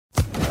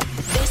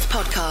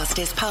podcast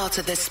is part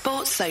of the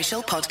Sports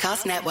Social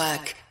Podcast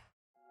Network.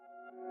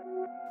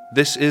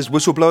 This is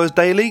Whistleblowers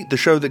Daily, the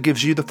show that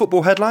gives you the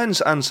football headlines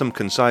and some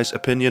concise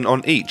opinion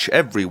on each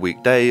every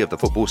weekday of the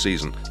football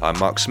season. I'm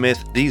Mark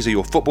Smith. These are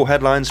your football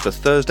headlines for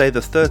Thursday the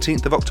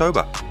 13th of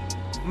October.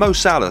 Mo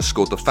Salah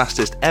scored the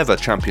fastest ever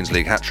Champions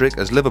League hat-trick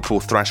as Liverpool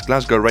thrashed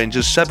Glasgow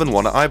Rangers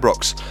 7-1 at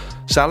Ibrox.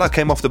 Salah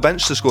came off the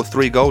bench to score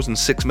 3 goals in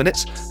 6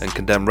 minutes and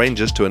condemned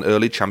Rangers to an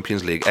early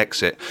Champions League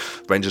exit.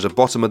 Rangers are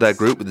bottom of their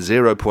group with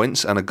 0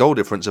 points and a goal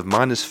difference of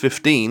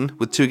 -15.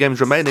 With 2 games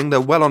remaining,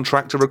 they're well on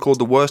track to record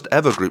the worst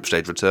ever group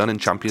stage return in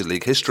Champions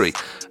League history,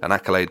 an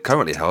accolade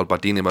currently held by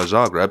Dinamo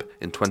Zagreb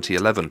in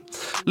 2011.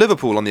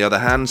 Liverpool, on the other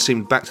hand,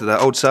 seemed back to their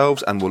old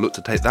selves and will look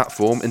to take that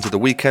form into the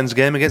weekend's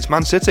game against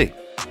Man City.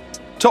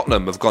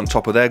 Tottenham have gone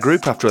top of their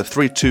group after a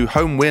 3-2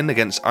 home win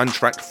against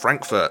Eintracht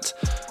Frankfurt.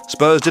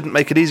 Spurs didn't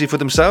make it easy for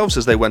themselves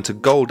as they went a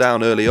goal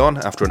down early on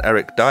after an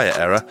Eric Dyer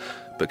error,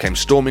 but came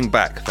storming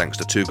back thanks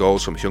to 2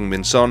 goals from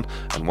Heung-min Son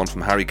and 1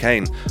 from Harry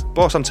Kane.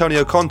 Boss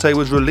Antonio Conte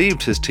was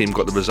relieved his team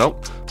got the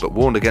result, but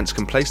warned against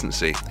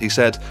complacency. He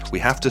said, "We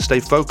have to stay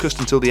focused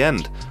until the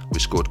end. We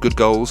scored good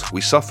goals,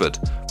 we suffered.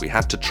 We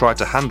had to try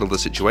to handle the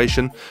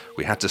situation.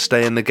 We had to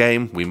stay in the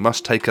game. We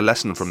must take a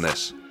lesson from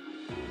this."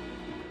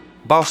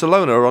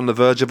 Barcelona are on the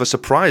verge of a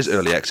surprise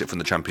early exit from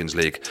the Champions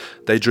League.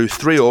 They drew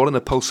 3-3 in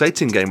a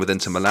pulsating game with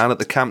Inter Milan at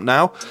the Camp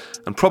Nou,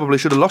 and probably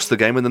should have lost the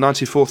game in the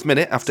 94th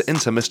minute after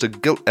Inter missed a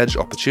gilt-edged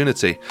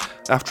opportunity.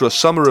 After a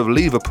summer of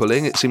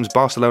lever-pulling, it seems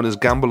Barcelona's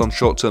gamble on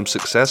short-term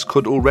success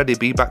could already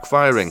be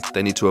backfiring.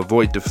 They need to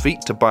avoid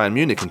defeat to Bayern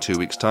Munich in 2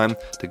 weeks' time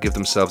to give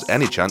themselves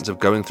any chance of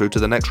going through to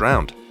the next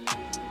round.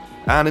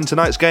 And in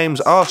tonight's games,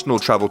 Arsenal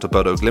travel to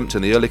Bodo Glimt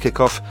in the early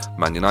kick-off,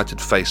 Man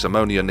United face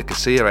Omonia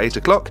Nicosia at 8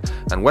 o'clock,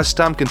 and West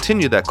Ham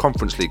continue their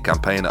Conference League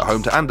campaign at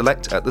home to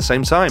Anderlecht at the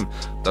same time.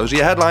 Those are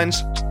your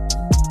headlines.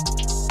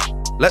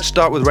 Let's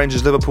start with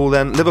Rangers Liverpool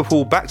then.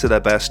 Liverpool back to their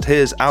best.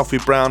 Here's Alfie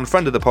Brown,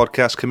 friend of the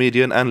podcast,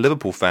 comedian and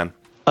Liverpool fan.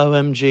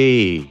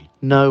 OMG,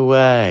 no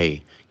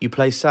way. You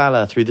play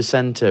Salah through the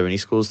centre and he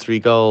scores 3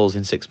 goals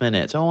in 6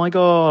 minutes. Oh my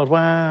God,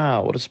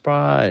 wow, what a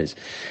surprise.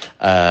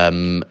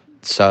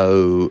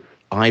 So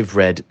I've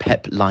read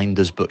Pep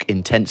Linder's book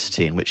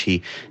Intensity, in which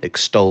he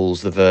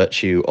extols the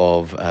virtue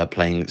of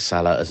playing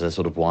Salah as a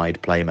sort of wide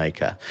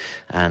playmaker.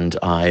 And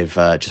I've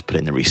just put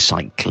in the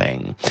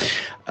recycling.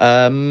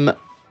 No,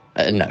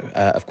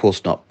 of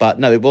course not. But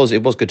no, it was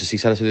good to see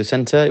Salah through the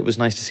centre. It was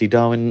nice to see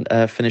Darwin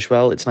finish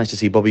well. It's nice to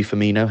see Bobby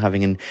Firmino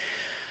having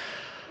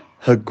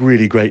a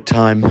really great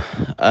time.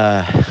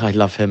 I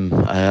love him,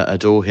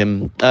 adore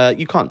him.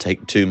 You can't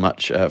take too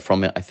much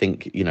from it. I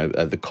think,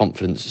 the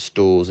confidence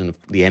stores and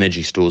the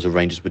energy stores of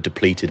Rangers were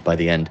depleted by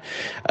the end.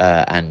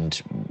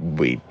 And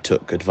we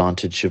took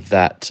advantage of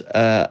that.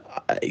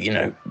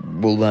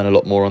 We'll learn a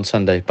lot more on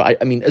Sunday. But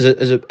I mean, as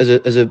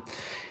a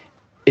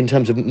in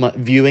terms of my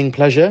viewing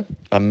pleasure,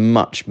 I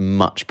much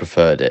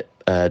preferred it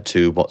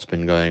to what's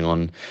been going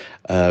on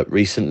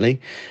recently.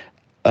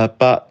 I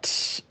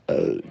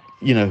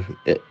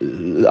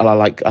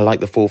like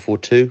the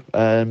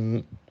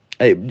 4-4-2.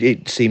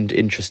 It seemed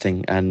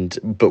interesting,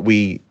 but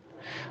we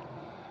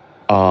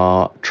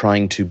are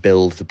trying to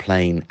build the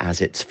plane as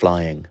it's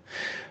flying,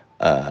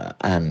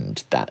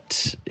 and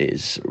that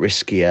is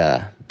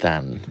riskier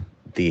than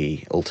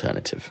the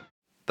alternative.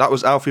 That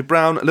was Alfie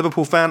Brown,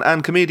 Liverpool fan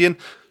and comedian.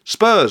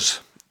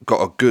 Spurs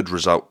got a good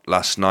result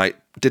last night.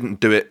 Didn't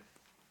do it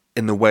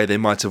in the way they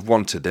might have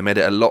wanted. They made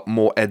it a lot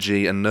more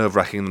edgy and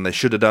nerve-wracking than they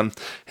should have done.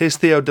 Here's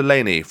Theo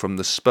Delaney from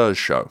the Spurs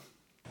Show.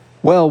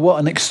 Well, what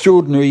an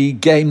extraordinary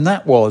game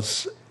that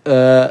was.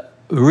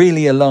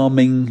 Really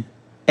alarming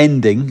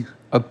ending,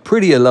 a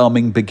pretty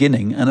alarming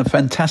beginning, and a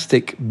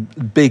fantastic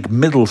big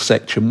middle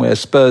section where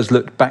Spurs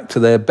looked back to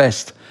their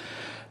best.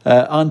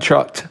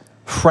 Eintracht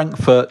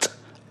Frankfurt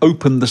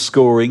opened the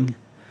scoring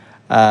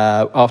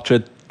after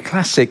a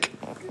classic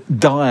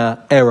Dyer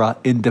error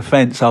in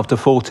defence after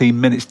 14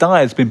 minutes.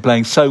 Dyer's been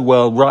playing so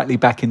well, rightly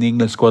back in the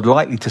England squad,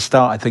 likely to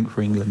start, I think,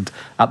 for England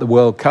at the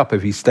World Cup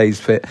if he stays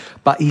fit.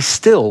 But he's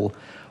still,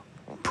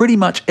 pretty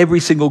much every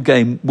single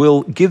game,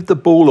 will give the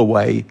ball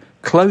away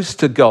close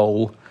to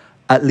goal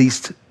at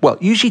least,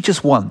 usually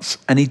just once.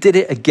 And he did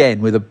it again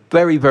with a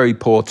very, very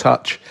poor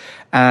touch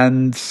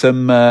and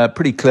some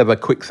pretty clever,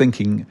 quick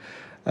thinking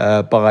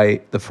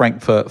by the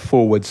Frankfurt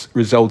forwards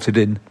resulted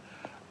in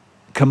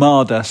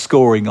Kamada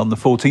scoring on the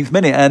 14th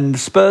minute, and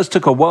Spurs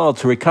took a while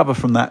to recover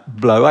from that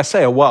blow. I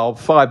say a while,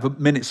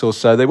 5 minutes or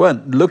so. They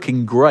weren't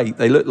looking great.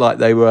 They looked like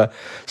they were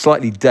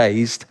slightly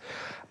dazed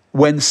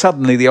when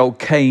suddenly the old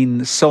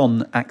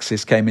Kane-Son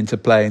axis came into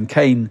play, and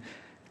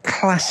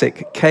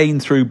classic Kane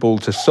through ball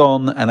to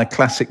Son, and a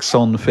classic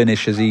Son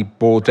finish as he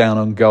bore down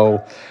on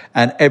goal,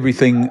 and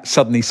everything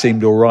suddenly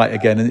seemed all right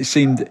again. And it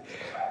seemed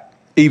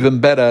even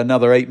better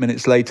another 8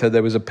 minutes later.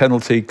 There was a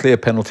clear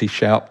penalty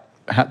shout.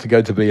 Had to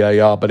go to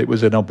VAR, but it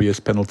was an obvious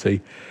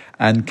penalty,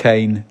 and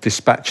Kane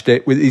dispatched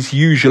it with his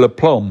usual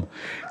aplomb.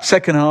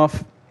 Second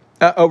half,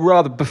 or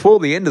rather before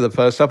the end of the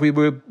first half,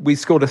 we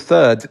scored a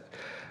third.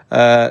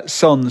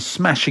 Son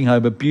smashing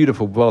home a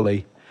beautiful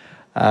volley,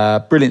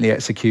 brilliantly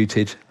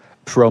executed.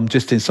 from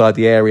just inside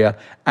the area,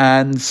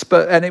 and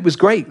it was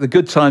great. The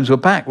good times were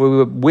back. We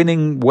were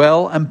winning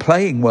well and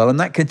playing well, and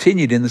that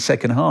continued in the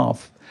second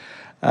half.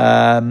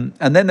 And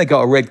then they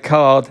got a red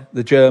card,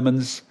 the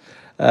Germans.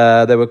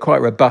 They were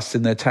quite robust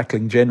in their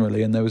tackling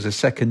generally, and there was a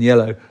second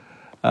yellow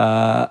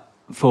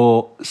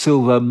for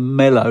Silva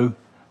Melo,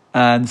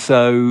 and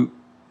so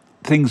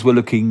things were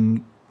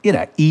looking,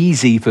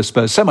 easy for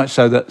Spurs. So much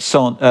so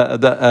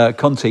that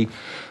Conte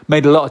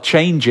made a lot of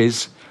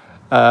changes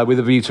with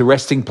a view to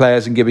resting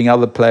players and giving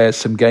other players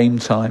some game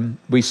time.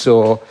 We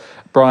saw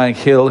Brian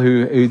Hill,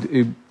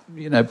 who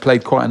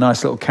played quite a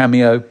nice little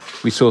cameo.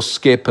 We saw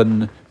Skip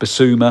and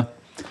Basuma.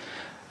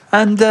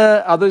 And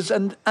others,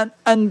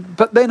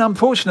 but then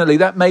unfortunately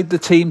that made the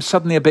team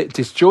suddenly a bit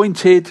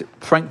disjointed.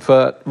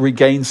 Frankfurt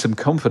regained some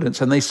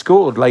confidence and they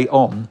scored late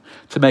on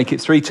to make it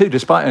 3-2,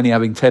 despite only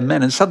having 10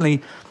 men. And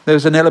suddenly there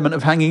was an element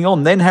of hanging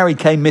on. Then Harry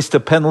Kane missed a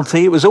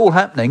penalty. It was all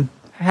happening.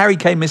 Harry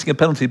Kane missing a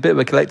penalty, a bit of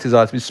a collector's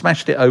item. He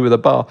smashed it over the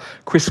bar,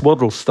 Chris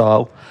Waddle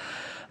style.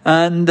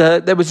 And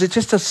there was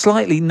just a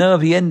slightly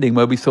nervy ending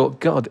where we thought,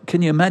 God,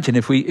 can you imagine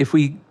if we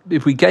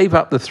gave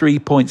up the 3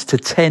 points to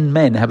 10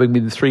 men, having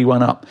been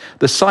 3-1 up,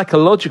 the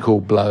psychological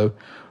blow,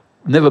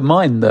 never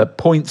mind the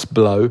points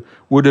blow,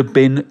 would have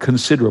been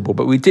considerable.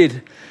 But we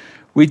did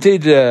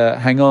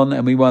hang on,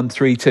 and we won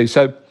 3-2.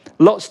 So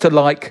lots to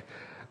like,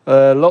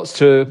 lots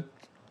to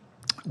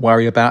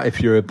worry about if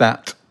you're a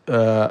that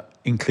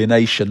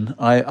inclination.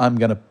 I'm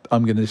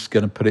just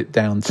gonna put it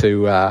down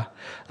to a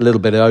little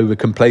bit of over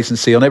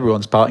complacency on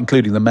everyone's part,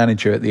 including the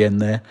manager at the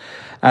end there.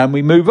 And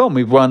we move on.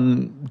 We've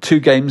won 2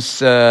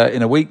 games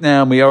in a week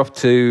now, and we're off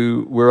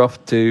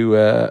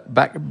to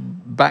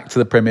back to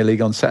the Premier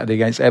League on Saturday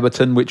against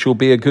Everton, which will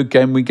be a good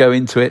game. We go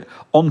into it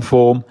on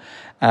form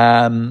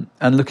and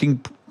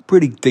looking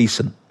pretty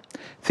decent.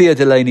 Theo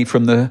Delaney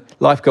from the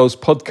Life Goals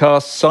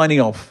podcast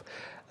signing off.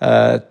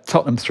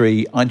 Tottenham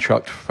 3,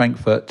 Eintracht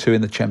Frankfurt 2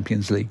 in the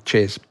Champions League.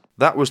 Cheers.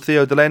 That was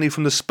Theo Delaney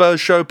from the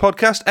Spurs Show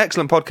podcast.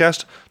 Excellent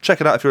podcast.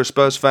 Check it out if you're a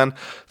Spurs fan.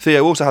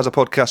 Theo also has a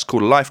podcast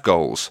called Life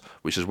Goals,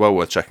 which is well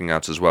worth checking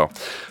out as well.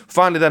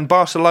 Finally then,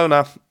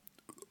 Barcelona,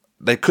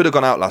 they could have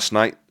gone out last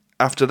night.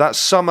 After that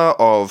summer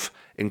of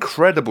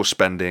incredible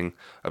spending,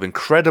 of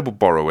incredible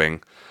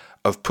borrowing,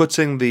 of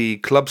putting the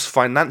club's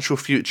financial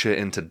future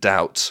into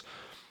doubt,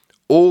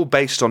 all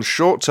based on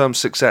short-term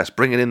success,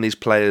 bringing in these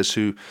players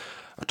who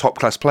are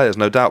top-class players,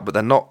 no doubt, but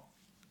they're not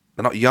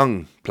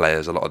young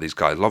players, a lot of these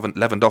guys.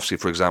 Lewandowski,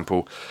 for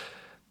example,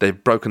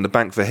 they've broken the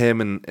bank for him,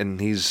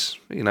 and he's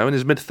in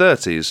his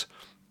mid-30s.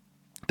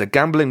 They're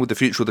gambling with the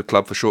future of the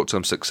club for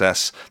short-term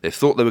success. They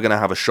thought they were going to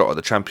have a shot at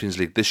the Champions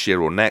League this year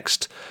or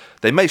next.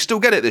 They may still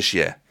get it this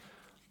year,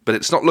 but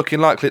it's not looking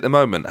likely at the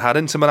moment. Had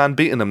Inter Milan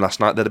beaten them last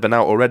night, they'd have been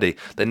out already.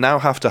 They now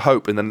have to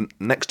hope in the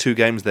next 2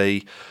 games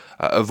they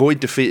avoid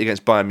defeat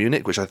against Bayern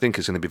Munich, which I think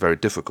is going to be very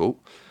difficult.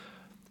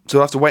 So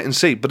we'll have to wait and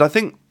see. But I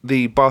think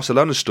the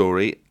Barcelona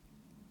story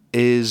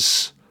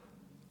is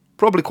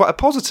probably quite a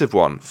positive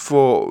one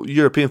for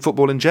European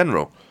football in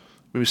general.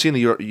 We've seen the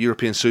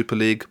European Super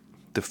League,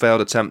 the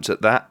failed attempt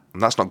at that,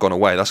 and that's not gone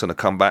away. That's going to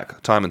come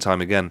back time and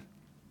time again.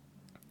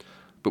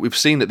 But we've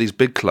seen that these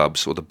big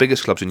clubs, or the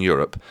biggest clubs in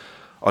Europe,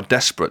 are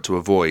desperate to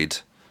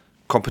avoid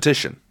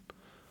competition.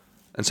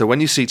 And so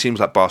when you see teams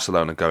like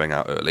Barcelona going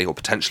out early, or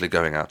potentially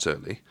going out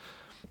early,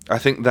 I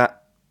think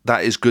that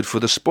is good for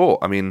the sport.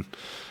 I mean,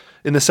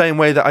 in the same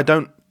way that I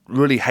don't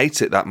really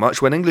hate it that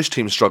much when English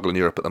teams struggle in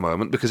Europe at the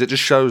moment, because it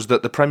just shows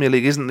that the Premier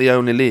League isn't the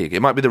only league.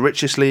 It might be the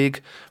richest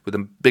league with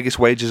the biggest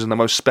wages and the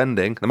most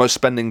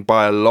spending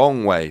by a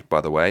long way, by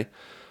the way,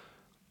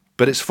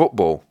 but it's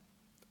football.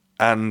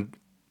 And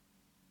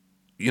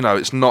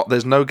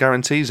there's no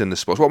guarantees in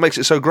this sport. What makes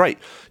it so great?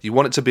 You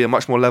want it to be a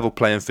much more level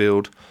playing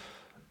field,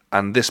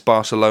 and this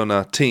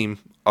Barcelona team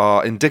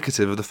are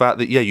indicative of the fact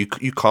that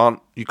you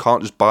can't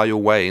just buy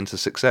your way into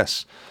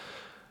success.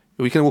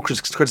 We can all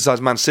criticise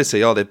Man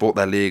City. Oh, they bought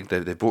their league,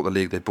 they bought the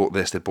league, they bought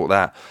this, they bought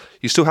that.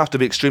 You still have to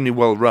be extremely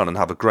well run and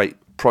have a great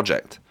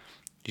project.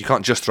 You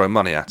can't just throw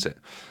money at it.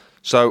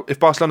 So if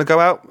Barcelona go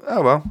out,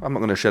 oh well, I'm not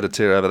going to shed a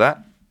tear over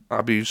that.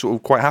 I'd be sort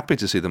of quite happy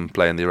to see them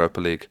play in the Europa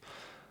League.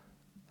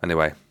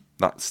 Anyway,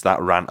 that's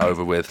that rant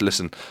over with.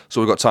 Listen, that's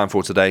all we've got time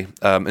for today.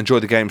 Enjoy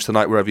the games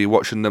tonight wherever you're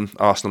watching them.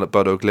 Arsenal at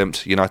Bodo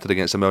Glimt, United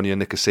against Ammonia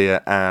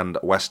Nicosia, and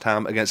West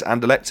Ham against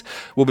Anderlecht.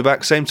 We'll be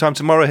back same time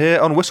tomorrow here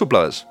on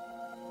Whistleblowers.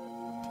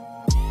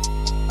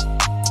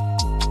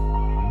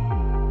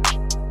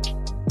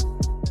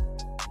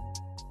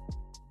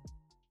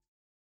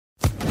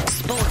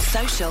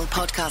 Social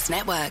Podcast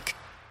Network.